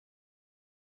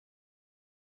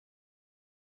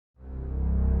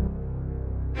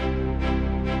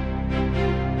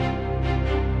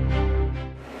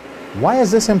Why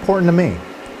is this important to me?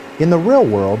 In the real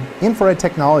world, infrared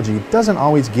technology doesn't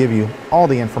always give you all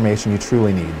the information you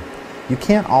truly need. You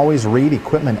can't always read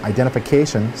equipment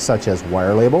identification such as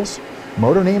wire labels,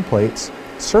 motor nameplates,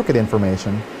 circuit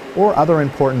information, or other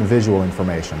important visual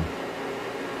information.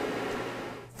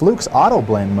 Fluke's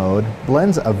AutoBlend mode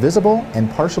blends a visible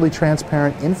and partially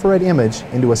transparent infrared image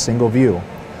into a single view.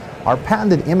 Our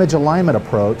patented image alignment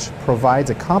approach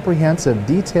provides a comprehensive,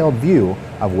 detailed view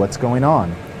of what's going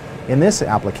on. In this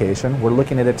application, we're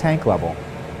looking at a tank level.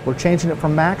 We're changing it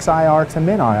from max IR to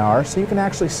min IR so you can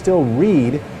actually still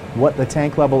read what the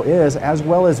tank level is as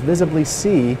well as visibly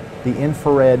see the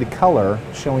infrared color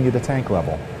showing you the tank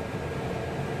level.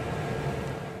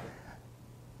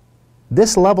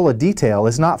 This level of detail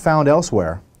is not found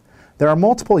elsewhere. There are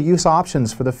multiple use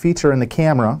options for the feature in the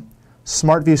camera,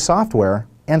 SmartView software,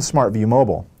 and SmartView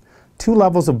Mobile. 2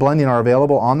 levels of blending are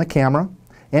available on the camera,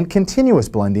 and continuous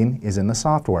blending is in the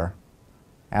software,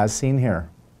 as seen here.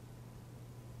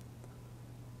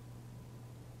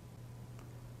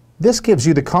 This gives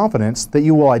you the confidence that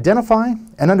you will identify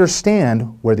and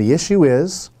understand where the issue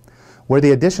is, where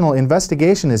the additional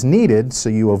investigation is needed so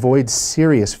you avoid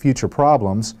serious future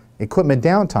problems, equipment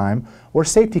downtime, or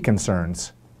safety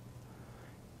concerns.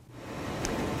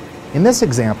 In this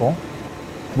example,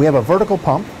 we have a vertical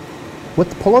pump. With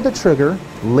the pull of the trigger,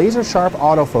 laser-sharp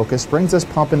autofocus brings this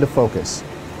pump into focus,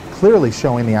 clearly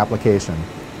showing the application.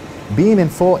 Being in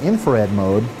full infrared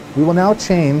mode, we will now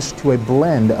change to a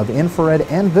blend of infrared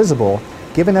and visible,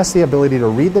 giving us the ability to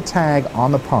read the tag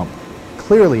on the pump,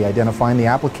 clearly identifying the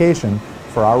application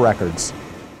for our records.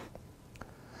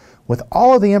 With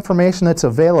all of the information that's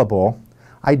available,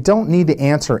 I don't need to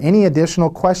answer any additional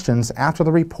questions after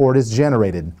the report is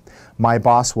generated. My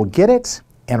boss will get it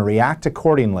and react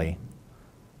accordingly,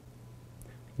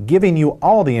 giving you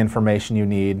all the information you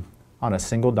need on a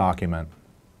single document.